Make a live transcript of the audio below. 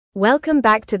Welcome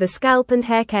back to the Scalp and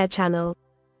Hair Care channel.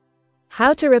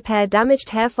 How to repair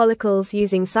damaged hair follicles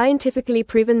using scientifically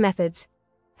proven methods.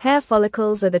 Hair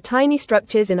follicles are the tiny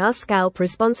structures in our scalp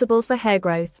responsible for hair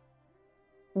growth.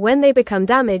 When they become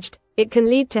damaged, it can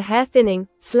lead to hair thinning,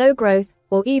 slow growth,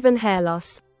 or even hair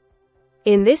loss.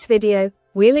 In this video,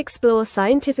 we'll explore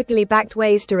scientifically backed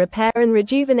ways to repair and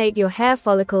rejuvenate your hair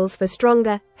follicles for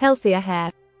stronger, healthier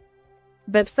hair.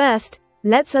 But first,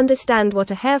 let's understand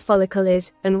what a hair follicle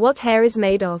is and what hair is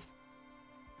made of.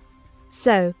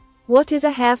 So, what is a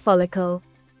hair follicle?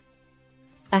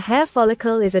 A hair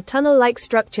follicle is a tunnel-like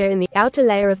structure in the outer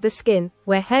layer of the skin,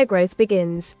 where hair growth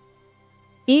begins.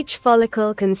 Each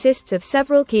follicle consists of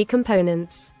several key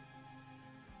components.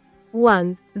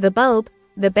 1. The bulb,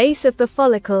 the base of the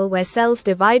follicle where cells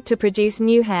divide to produce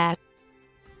new hair.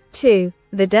 2.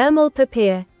 The dermal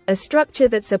papier, a structure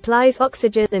that supplies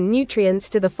oxygen and nutrients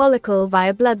to the follicle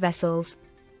via blood vessels.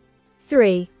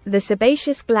 3. The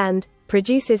sebaceous gland,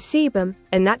 produces sebum,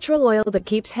 a natural oil that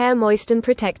keeps hair moist and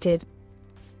protected.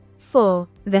 4.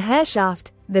 The hair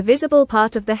shaft, the visible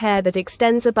part of the hair that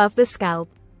extends above the scalp.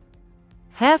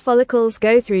 Hair follicles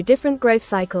go through different growth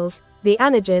cycles, the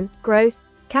anagen, growth,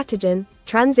 catagen,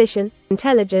 transition,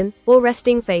 telogen, or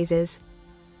resting phases.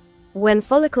 When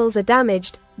follicles are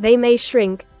damaged, they may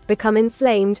shrink, become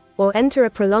inflamed, or enter a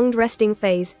prolonged resting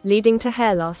phase, leading to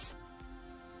hair loss.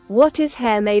 What is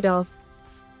hair made of?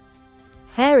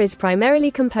 Hair is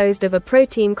primarily composed of a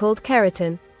protein called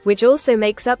keratin, which also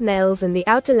makes up nails and the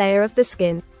outer layer of the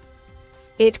skin.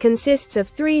 It consists of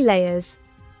 3 layers.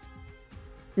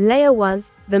 Layer 1,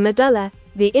 the medulla,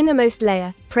 the innermost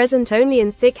layer, present only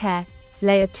in thick hair.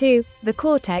 Layer 2, the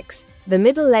cortex, the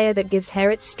middle layer that gives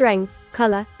hair its strength,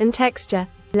 color, and texture.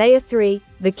 Layer 3,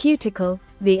 the cuticle,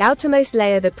 the outermost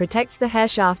layer that protects the hair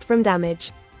shaft from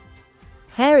damage.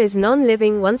 Hair is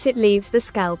non-living once it leaves the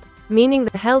scalp, meaning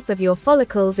the health of your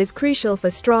follicles is crucial for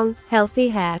strong, healthy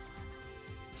hair.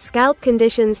 Scalp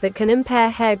conditions that can impair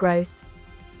hair growth.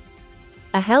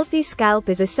 A healthy scalp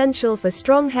is essential for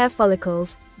strong hair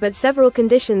follicles, but several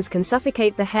conditions can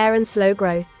suffocate the hair and slow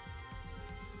growth.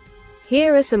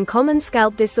 Here are some common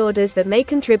scalp disorders that may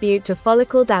contribute to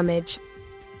follicle damage.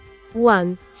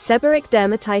 1. Seborrheic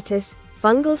dermatitis,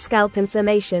 fungal scalp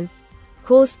inflammation,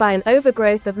 caused by an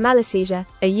overgrowth of Alopecia,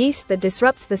 a yeast that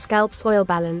disrupts the scalp's oil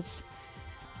balance.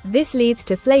 This leads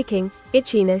to flaking,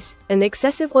 itchiness, and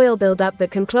excessive oil buildup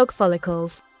that can clog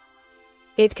follicles.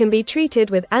 It can be treated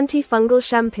with antifungal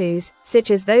shampoos, such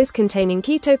as those containing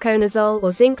ketoconazole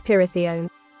or zinc pyrithione.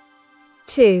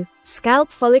 2.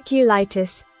 Scalp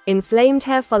folliculitis, inflamed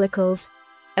hair follicles,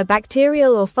 a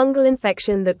bacterial or fungal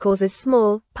infection that causes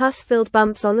small, pus-filled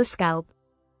bumps on the scalp.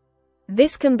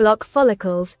 This can block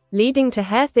follicles, leading to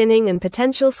hair thinning and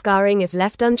potential scarring if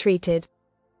left untreated.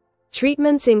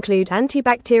 Treatments include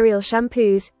antibacterial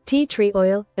shampoos, tea tree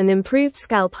oil, and improved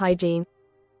scalp hygiene.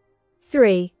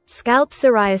 3. Scalp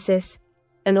psoriasis,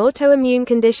 an autoimmune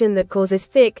condition that causes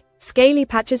thick, scaly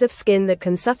patches of skin that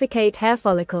can suffocate hair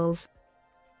follicles.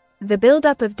 The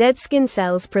buildup of dead skin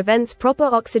cells prevents proper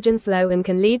oxygen flow and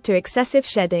can lead to excessive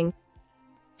shedding.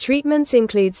 Treatments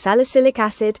include salicylic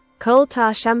acid, coal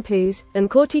tar shampoos, and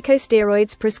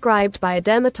corticosteroids prescribed by a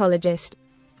dermatologist.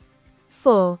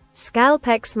 4. Scalp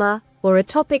eczema, or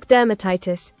atopic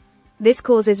dermatitis. This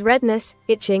causes redness,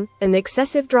 itching, and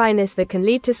excessive dryness that can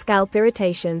lead to scalp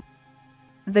irritation.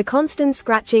 The constant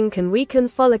scratching can weaken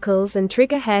follicles and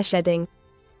trigger hair shedding.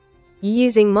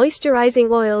 Using moisturizing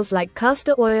oils like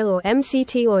castor oil or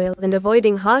MCT oil and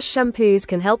avoiding harsh shampoos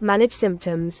can help manage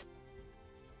symptoms.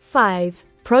 5.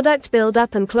 Product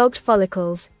buildup and clogged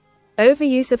follicles.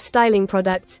 Overuse of styling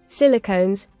products,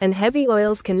 silicones, and heavy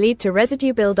oils can lead to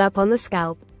residue buildup on the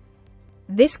scalp.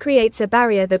 This creates a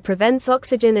barrier that prevents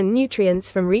oxygen and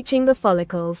nutrients from reaching the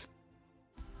follicles.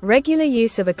 Regular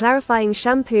use of a clarifying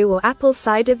shampoo or apple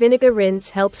cider vinegar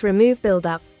rinse helps remove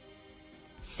buildup.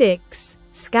 6.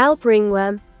 Scalp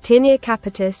ringworm, tinea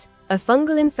capitis, a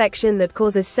fungal infection that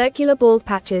causes circular bald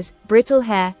patches, brittle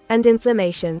hair, and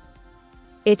inflammation.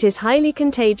 It is highly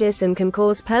contagious and can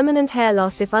cause permanent hair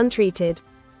loss if untreated.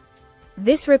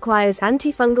 This requires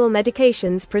antifungal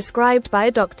medications prescribed by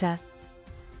a doctor.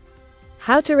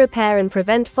 How to repair and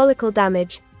prevent follicle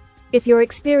damage. If you're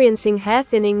experiencing hair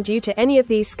thinning due to any of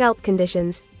these scalp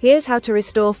conditions, here's how to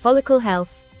restore follicle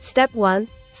health. Step 1.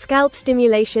 Scalp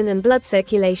stimulation and blood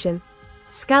circulation.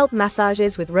 Scalp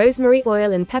massages with rosemary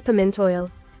oil and peppermint oil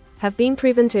have been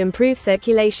proven to improve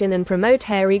circulation and promote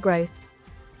hair regrowth.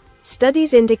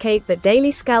 Studies indicate that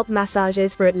daily scalp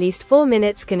massages for at least 4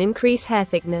 minutes can increase hair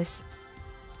thickness.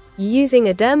 Using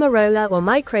a derma roller or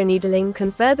microneedling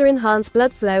can further enhance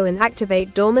blood flow and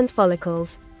activate dormant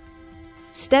follicles.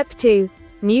 Step 2.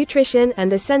 Nutrition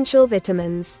and essential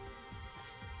vitamins.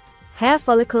 Hair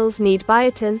follicles need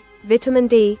biotin, vitamin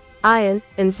D, iron,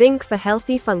 and zinc for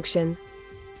healthy function.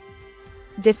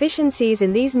 Deficiencies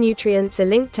in these nutrients are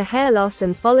linked to hair loss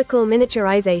and follicle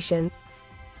miniaturization.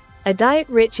 A diet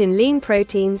rich in lean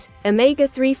proteins,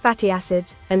 omega-3 fatty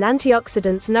acids, and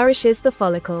antioxidants nourishes the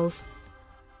follicles.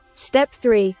 Step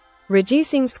 3.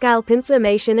 Reducing scalp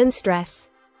inflammation and stress.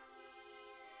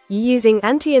 Using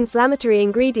anti-inflammatory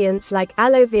ingredients like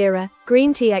aloe vera,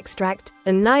 green tea extract,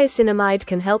 and niacinamide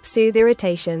can help soothe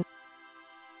irritation.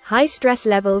 High stress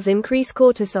levels increase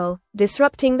cortisol,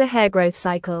 disrupting the hair growth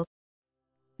cycle.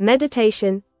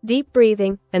 Meditation, deep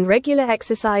breathing, and regular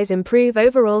exercise improve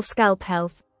overall scalp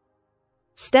health.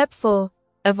 Step 4.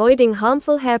 Avoiding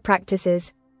harmful hair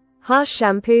practices. Harsh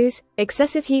shampoos,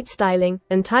 excessive heat styling,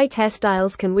 and tight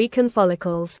hairstyles can weaken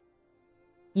follicles.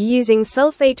 Using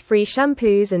sulfate-free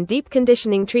shampoos and deep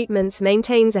conditioning treatments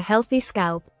maintains a healthy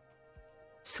scalp.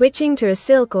 Switching to a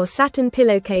silk or satin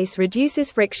pillowcase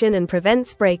reduces friction and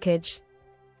prevents breakage.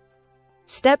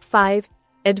 Step 5.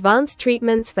 Advanced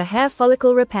treatments for hair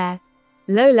follicle repair.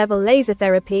 Low-level laser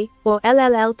therapy, or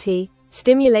LLLT,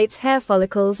 stimulates hair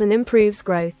follicles and improves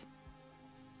growth.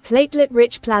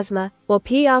 Platelet-rich plasma, or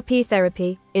PRP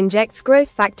therapy, injects growth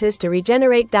factors to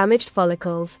regenerate damaged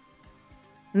follicles.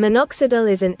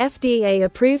 Minoxidil is an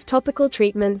FDA-approved topical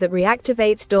treatment that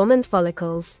reactivates dormant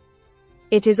follicles.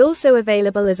 It is also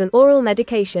available as an oral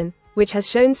medication, which has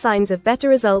shown signs of better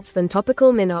results than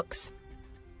topical Minox.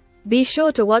 Be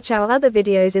sure to watch our other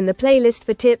videos in the playlist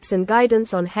for tips and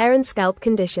guidance on hair and scalp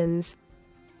conditions.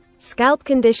 Scalp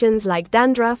conditions like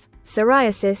dandruff,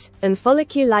 psoriasis, and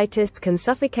folliculitis can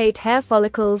suffocate hair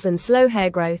follicles and slow hair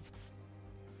growth.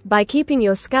 By keeping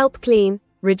your scalp clean,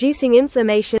 reducing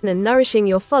inflammation and nourishing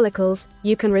your follicles,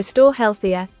 you can restore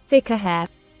healthier, thicker hair.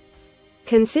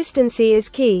 Consistency is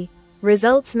key.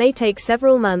 Results may take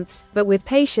several months, but with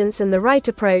patience and the right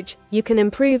approach, you can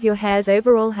improve your hair's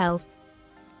overall health.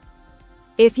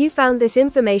 If you found this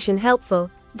information helpful,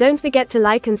 don't forget to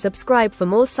like and subscribe for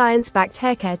more science-backed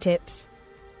hair care tips.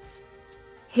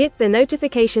 Hit the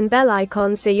notification bell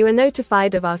icon so you are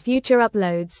notified of our future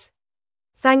uploads.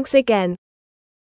 Thanks again.